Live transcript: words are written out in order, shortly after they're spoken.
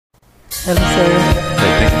Hello, sir.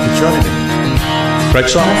 Hey, thank you for joining me. Great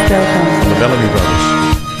song from the Bellamy Brothers.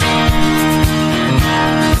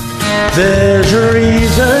 There's a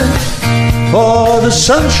reason for the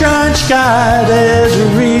sunshine sky. There's a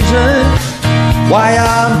reason why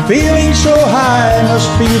I'm feeling so high.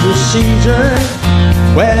 Must be the season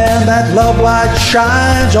when that love light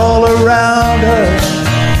shines all around us.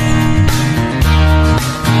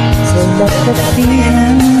 So let the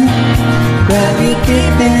feeling grab you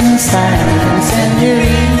deep inside and send you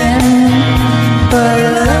reason for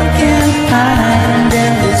love can hide. And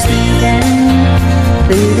then this weekend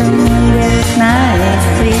through the moonlit night,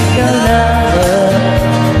 take your lover.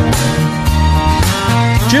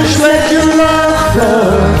 Just let your love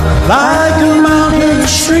flow like a mountain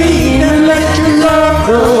stream, and let your love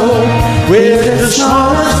grow with the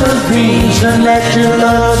smallest of dreams, and let your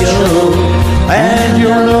love show, and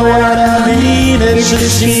you'll know what I mean. It's a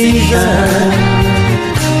season.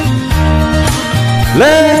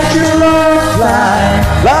 Let your love fly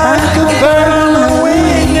like a bird on the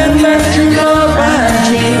wing, and let your love bind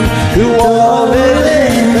you to all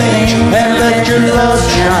living things, and let your love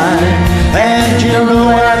shine, and you'll know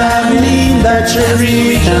what I mean. That's a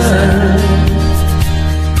reason.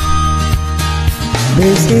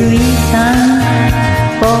 There's a reason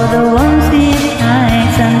for the warm sweet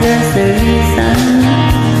nights, and there's a reason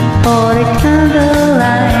for the candle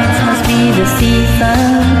lights. Must be the season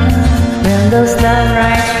when those love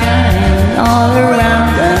lights shine all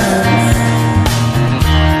around us.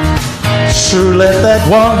 So let that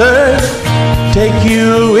wonder take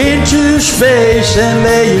you into space and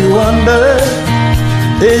lay you under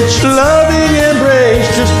its loving embrace.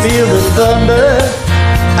 Just feel the thunder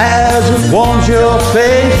as it warms your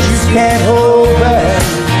face. You can't hold back.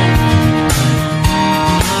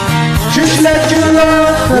 Just let your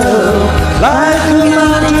love flow like a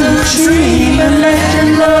mountain stream, and let your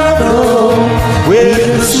love grow with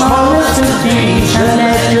the smallest of dreams, and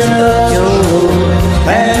let your love show,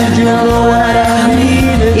 and you'll know what I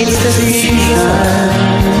mean. It's the season.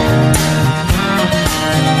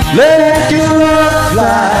 Let your love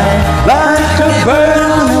fly like a bird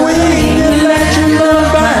on the wing, and let your love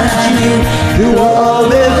bind you to all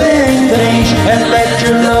living things, and let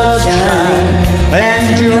your love shine,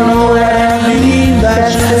 and you'll know what I mean.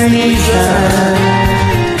 That's the reason.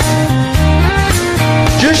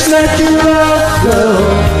 Just let your love flow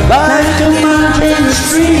like a mountain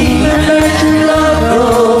stream, and let your love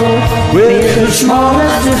grow with the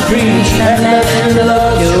smallest of dreams, and let your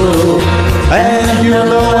love show, and you'll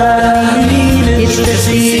know what I mean. It's the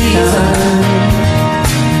season.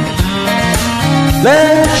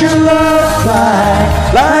 Let your love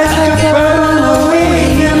fly like a bird on the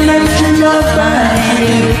wing, and let your love bind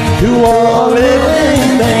you to all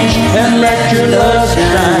living things, and let your love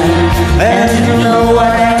shine, and you'll know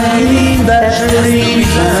what I mean. That's the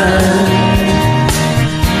reason.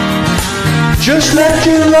 Just let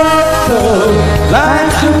your love flow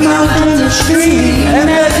like a mountain stream, and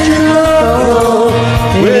let your love grow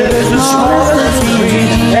with the smallest of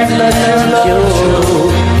dreams, and let your love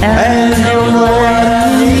show, and you'll know what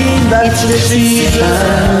I mean. That's the season.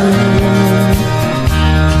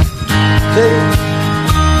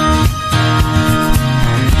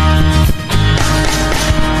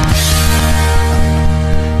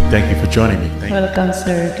 Thank you for joining me. Welcome,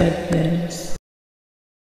 sir. God bless.